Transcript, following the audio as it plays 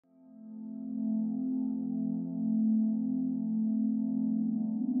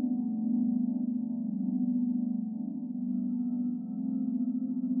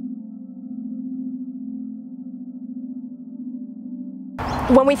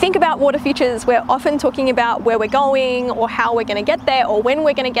When we think about water futures, we're often talking about where we're going or how we're going to get there or when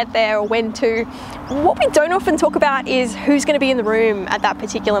we're going to get there or when to. What we don't often talk about is who's going to be in the room at that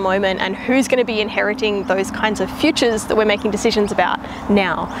particular moment and who's going to be inheriting those kinds of futures that we're making decisions about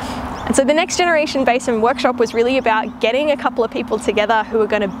now. And so the Next Generation Basin Workshop was really about getting a couple of people together who are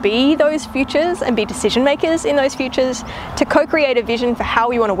going to be those futures and be decision makers in those futures to co-create a vision for how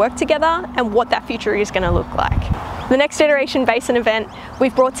we want to work together and what that future is going to look like. The Next Generation Basin event,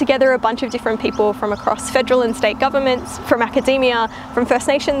 we've brought together a bunch of different people from across federal and state governments, from academia, from First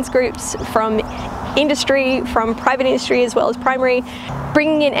Nations groups, from industry, from private industry as well as primary,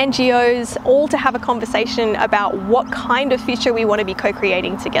 bringing in NGOs, all to have a conversation about what kind of future we want to be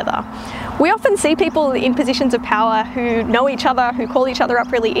co-creating together. We often see people in positions of power who know each other, who call each other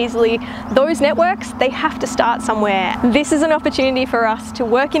up really easily. Those networks, they have to start somewhere. This is an opportunity for us to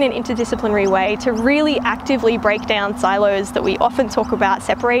work in an interdisciplinary way to really actively break down silos that we often talk about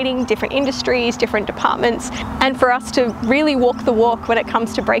separating different industries, different departments, and for us to really walk the walk when it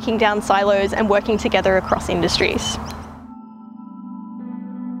comes to breaking down silos and working together across industries.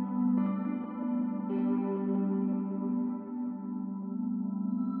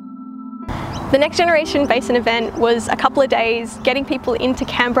 The Next Generation Basin event was a couple of days getting people into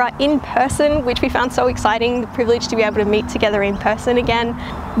Canberra in person, which we found so exciting, the privilege to be able to meet together in person again.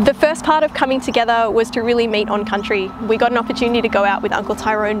 The first part of coming together was to really meet on country. We got an opportunity to go out with Uncle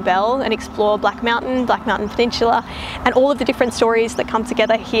Tyrone Bell and explore Black Mountain Peninsula, and all of the different stories that come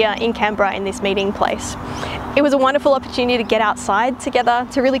together here in Canberra in this meeting place. It was a wonderful opportunity to get outside together,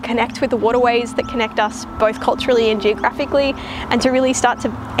 to really connect with the waterways that connect us both culturally and geographically, and to really start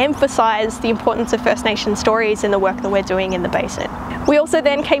to emphasise the importance of First Nation stories in the work that we're doing in the basin. We also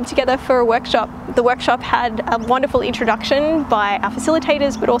then came together for a workshop. The workshop had a wonderful introduction by our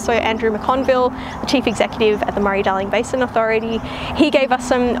facilitators, but also Andrew McConville, the Chief Executive at the Murray-Darling Basin Authority. He gave us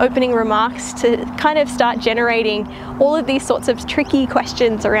some opening remarks to kind of start generating all of these sorts of tricky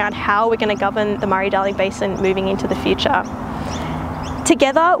questions around how we're going to govern the Murray-Darling Basin moving into the future.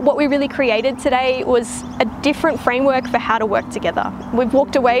 Together, what we really created today was a different framework for how to work together. We've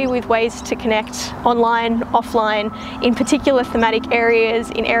walked away with ways to connect online, offline, in particular thematic areas,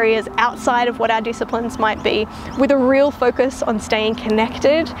 in areas outside of what our disciplines might be, with a real focus on staying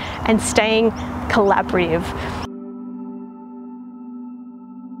connected and staying collaborative.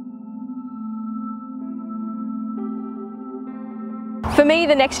 For me,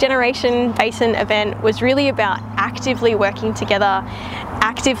 the Next Generation Basin event was really about actively working together,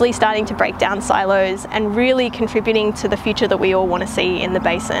 actively starting to break down silos and really contributing to the future that we all want to see in the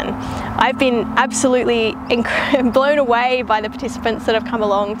basin. I've been absolutely blown away by the participants that have come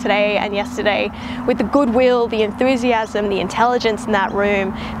along today and yesterday, with the goodwill, the enthusiasm, the intelligence in that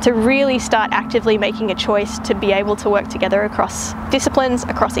room to really start actively making a choice to be able to work together across disciplines,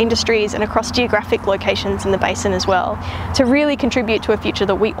 across industries and across geographic locations in the basin as well, to really contribute to a future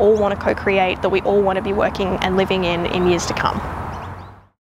that we all want to co-create, that we all want to be working and living in years to come.